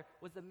Father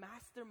was the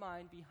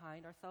mastermind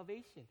behind our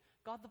salvation.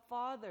 God the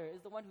Father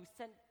is the one who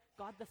sent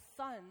God the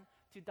Son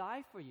to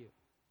die for you.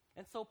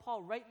 And so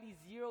Paul rightly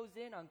zeroes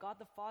in on God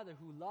the Father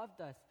who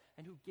loved us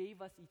and who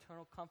gave us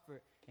eternal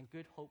comfort and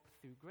good hope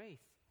through grace.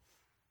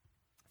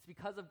 It's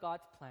because of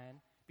God's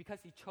plan, because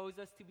He chose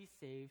us to be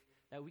saved,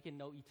 that we can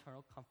know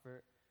eternal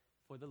comfort,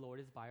 for the Lord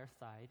is by our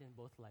side in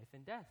both life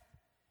and death.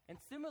 And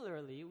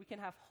similarly, we can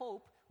have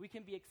hope, we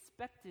can be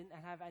expectant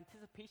and have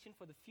anticipation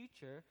for the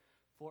future,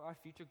 for our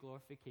future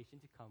glorification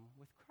to come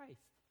with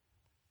Christ.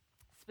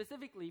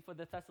 Specifically for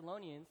the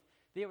Thessalonians,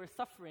 they were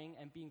suffering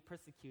and being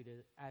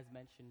persecuted, as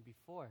mentioned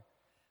before.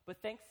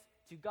 But thanks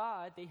to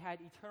God, they had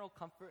eternal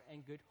comfort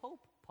and good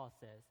hope, Paul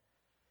says.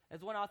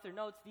 As one author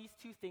notes, these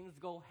two things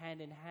go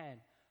hand in hand.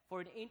 For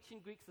in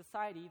ancient Greek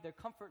society, their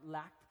comfort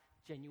lacked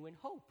genuine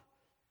hope.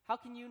 How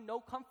can you know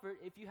comfort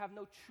if you have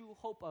no true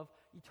hope of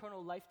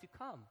eternal life to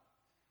come?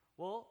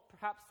 Well,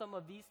 perhaps some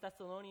of these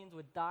Thessalonians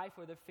would die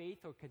for their faith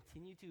or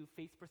continue to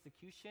face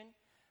persecution,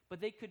 but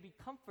they could be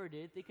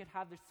comforted, they could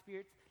have their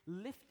spirits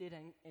lifted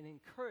and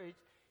encouraged,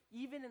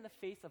 even in the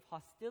face of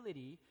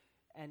hostility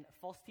and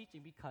false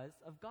teaching because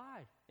of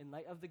God, in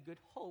light of the good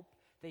hope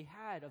they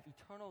had of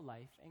eternal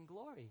life and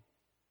glory.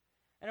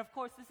 And of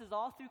course, this is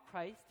all through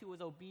Christ, who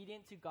was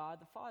obedient to God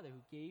the Father,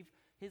 who gave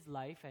His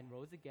life and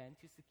rose again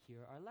to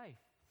secure our life.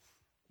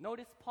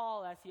 Notice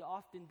Paul, as he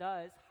often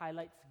does,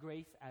 highlights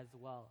grace as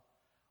well.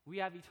 We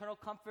have eternal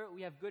comfort,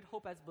 we have good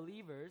hope as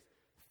believers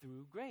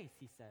through grace,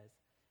 he says.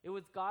 It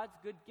was God's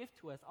good gift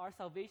to us. Our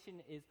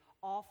salvation is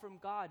all from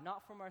God,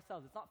 not from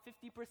ourselves. It's not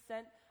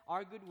 50%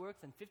 our good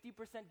works and 50%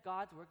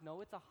 God's work. No,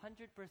 it's 100%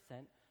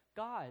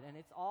 God. And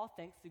it's all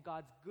thanks to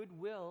God's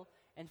goodwill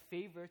and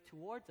favor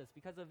towards us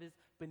because of His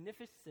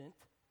beneficent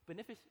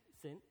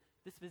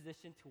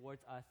disposition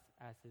towards us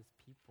as His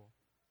people.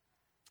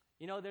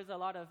 You know, there's a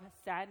lot of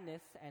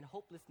sadness and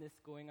hopelessness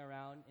going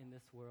around in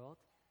this world.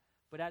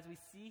 But as we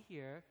see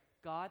here,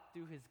 God,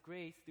 through His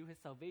grace, through His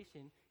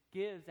salvation,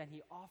 gives and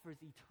He offers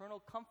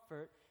eternal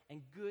comfort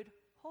and good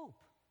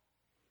hope.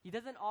 He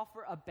doesn't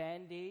offer a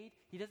Band-Aid.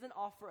 He doesn't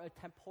offer a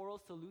temporal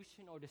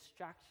solution or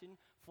distraction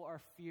for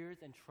our fears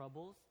and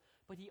troubles.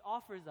 But He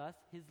offers us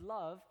His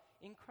love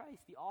in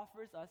Christ. He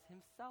offers us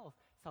Himself,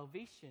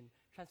 salvation,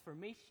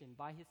 transformation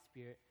by His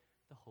Spirit,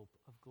 the hope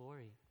of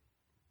glory.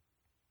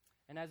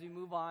 And as we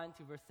move on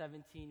to verse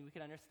 17, we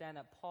can understand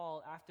that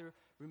Paul, after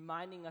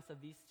reminding us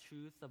of these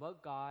truths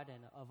about God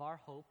and of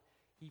our hope,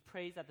 he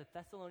prays that the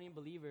Thessalonian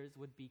believers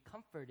would be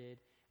comforted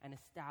and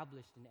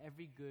established in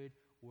every good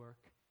work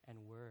and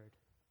word.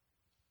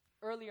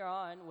 Earlier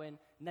on, when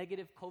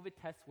negative COVID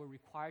tests were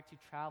required to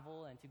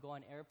travel and to go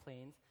on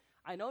airplanes,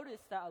 I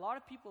noticed that a lot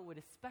of people would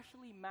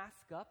especially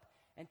mask up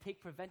and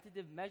take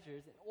preventative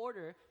measures in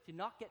order to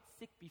not get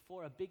sick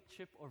before a big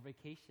trip or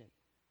vacation.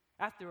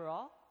 After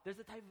all, there's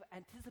a type of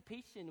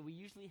anticipation we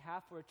usually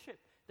have for a trip,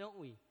 don't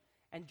we?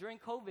 And during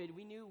COVID,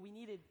 we knew we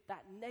needed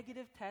that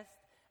negative test,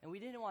 and we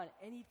didn't want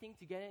anything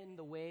to get in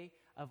the way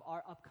of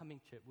our upcoming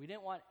trip. We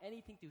didn't want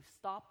anything to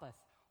stop us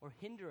or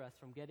hinder us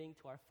from getting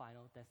to our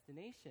final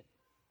destination.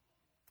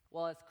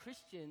 Well, as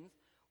Christians,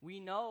 we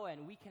know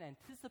and we can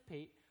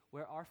anticipate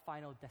where our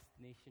final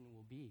destination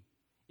will be.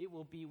 It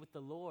will be with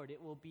the Lord.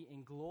 It will be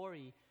in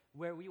glory,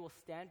 where we will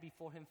stand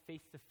before Him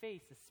face to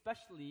face,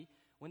 especially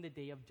when the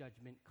day of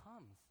judgment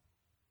comes.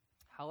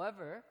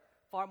 However,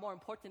 far more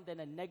important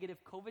than a negative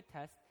COVID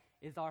test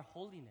is our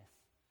holiness,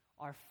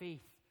 our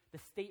faith, the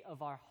state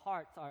of our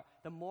hearts,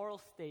 the moral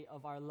state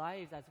of our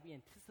lives as we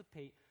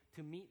anticipate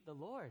to meet the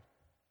Lord.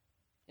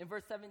 In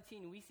verse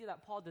 17, we see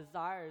that Paul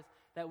desires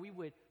that we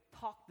would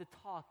talk the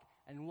talk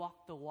and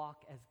walk the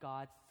walk as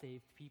God's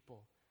saved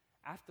people.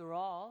 After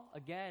all,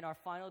 again, our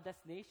final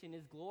destination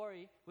is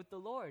glory with the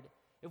Lord.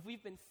 If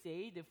we've been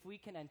saved, if we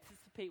can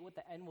anticipate what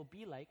the end will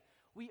be like,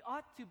 we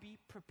ought to be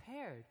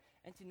prepared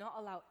and to not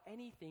allow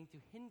anything to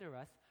hinder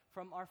us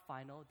from our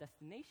final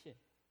destination.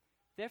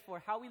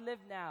 Therefore, how we live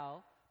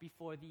now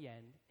before the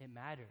end, it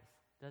matters,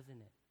 doesn't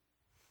it?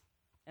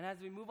 And as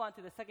we move on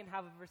to the second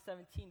half of verse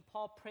 17,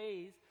 Paul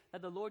prays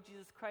that the Lord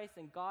Jesus Christ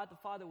and God the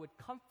Father would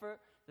comfort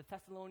the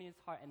Thessalonians'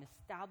 heart and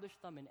establish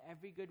them in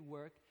every good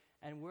work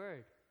and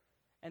word.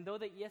 And though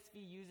the ESV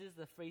uses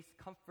the phrase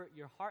comfort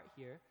your heart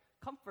here,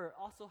 comfort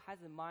also has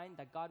in mind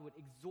that God would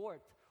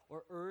exhort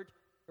or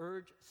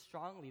urge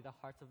strongly the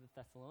hearts of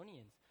the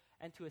Thessalonians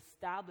and to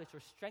establish or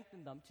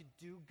strengthen them to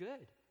do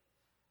good.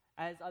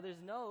 As others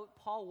note,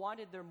 Paul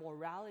wanted their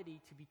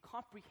morality to be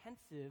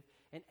comprehensive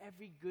in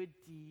every good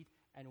deed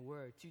and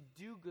word, to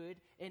do good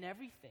in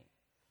everything.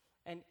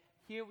 And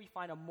here we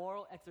find a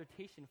moral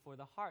exhortation for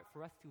the heart,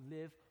 for us to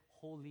live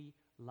holy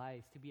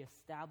lives, to be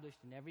established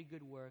in every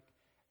good work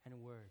and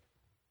word.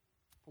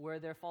 Were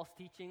there false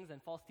teachings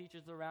and false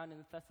teachers around in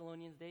the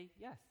Thessalonians' day?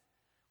 Yes.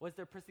 Was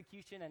there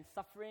persecution and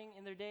suffering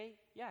in their day?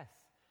 Yes.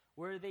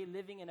 Were they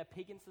living in a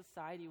pagan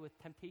society with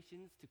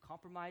temptations to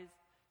compromise?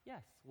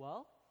 Yes.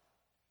 Well,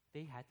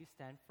 they had to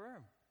stand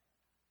firm.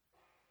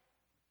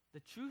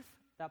 The truth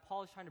that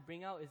Paul is trying to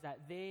bring out is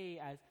that they,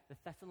 as the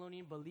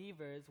Thessalonian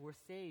believers, were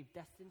saved,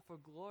 destined for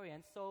glory.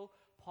 And so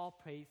Paul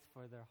prays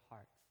for their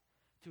hearts,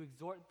 to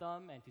exhort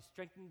them and to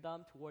strengthen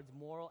them towards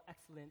moral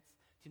excellence,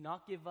 to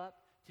not give up,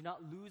 to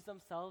not lose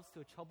themselves to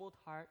a troubled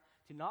heart,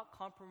 to not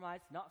compromise,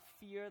 to not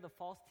fear the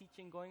false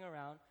teaching going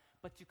around,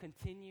 but to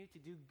continue to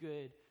do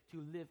good,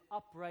 to live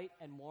upright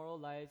and moral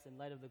lives in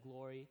light of the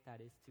glory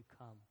that is to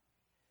come.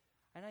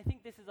 And I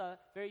think this is a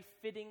very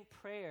fitting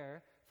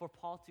prayer for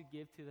Paul to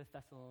give to the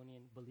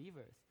Thessalonian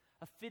believers,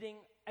 a fitting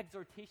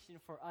exhortation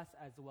for us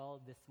as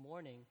well this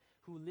morning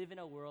who live in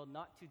a world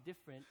not too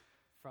different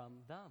from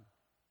them.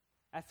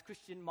 As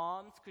Christian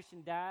moms,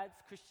 Christian dads,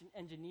 Christian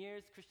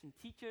engineers, Christian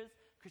teachers,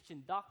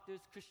 Christian doctors,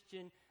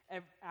 Christian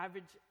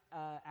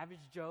average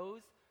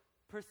Joes,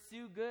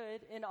 pursue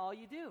good in all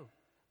you do.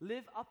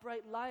 Live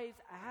upright lives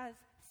as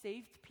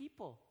saved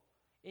people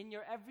in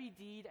your every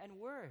deed and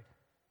word.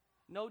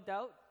 No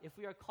doubt, if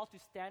we are called to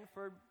stand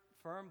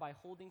firm by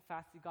holding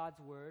fast to God's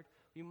word,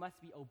 we must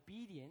be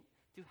obedient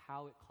to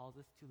how it calls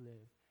us to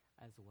live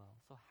as well.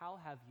 So how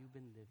have you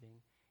been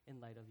living in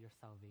light of your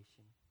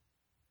salvation?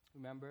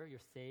 Remember, you're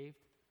saved,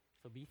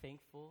 so be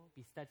thankful,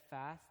 be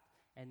steadfast,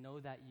 and know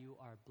that you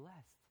are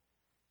blessed.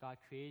 God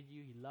created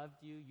you, he loved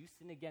you, you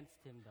sinned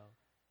against him though,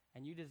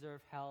 and you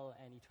deserve hell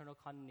and eternal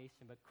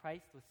condemnation, but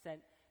Christ was sent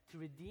to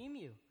redeem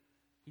you.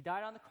 He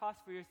died on the cross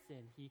for your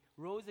sin. He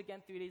rose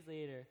again 3 days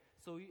later.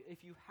 So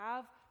if you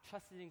have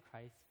trusted in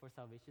Christ for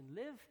salvation,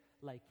 live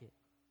like it.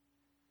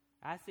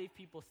 As saved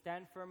people,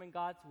 stand firm in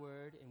God's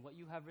word, in what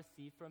you have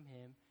received from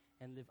him,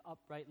 and live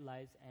upright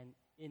lives and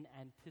in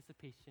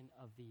anticipation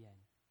of the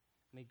end.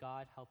 May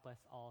God help us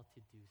all to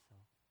do so.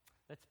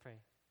 Let's pray.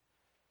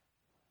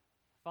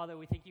 Father,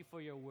 we thank you for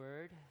your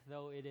word,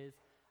 though it is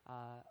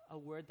a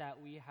word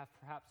that we have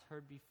perhaps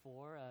heard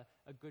before,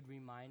 a good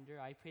reminder.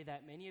 I pray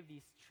that many of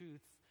these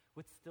truths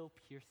would still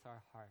pierce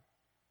our heart.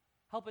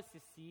 Help us to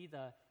see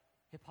the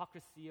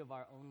hypocrisy of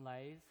our own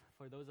lives,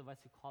 for those of us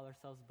who call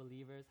ourselves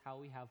believers, how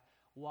we have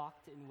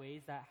walked in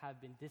ways that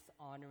have been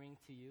dishonoring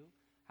to you,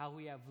 how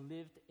we have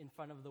lived in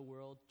front of the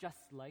world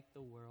just like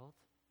the world.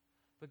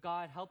 But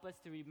God, help us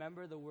to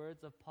remember the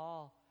words of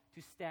Paul,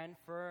 to stand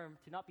firm,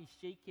 to not be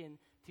shaken,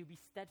 to be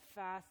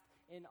steadfast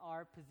in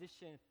our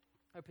position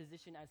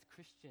as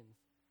Christians.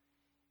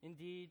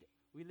 Indeed,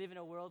 we live in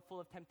a world full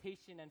of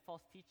temptation and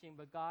false teaching,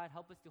 but God,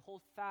 help us to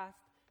hold fast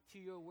to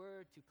your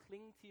word, to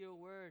cling to your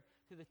word,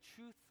 to the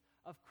truths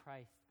of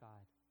Christ,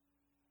 God.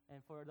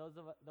 And for those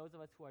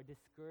of us who are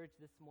discouraged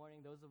this morning,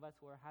 those of us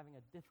who are having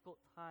a difficult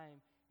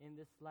time in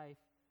this life,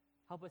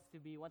 help us to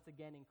be once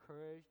again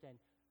encouraged and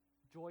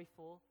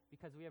joyful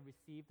because we have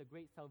received a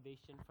great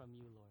salvation from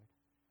you, Lord.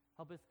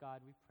 Help us,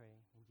 God, we pray.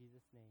 In Jesus'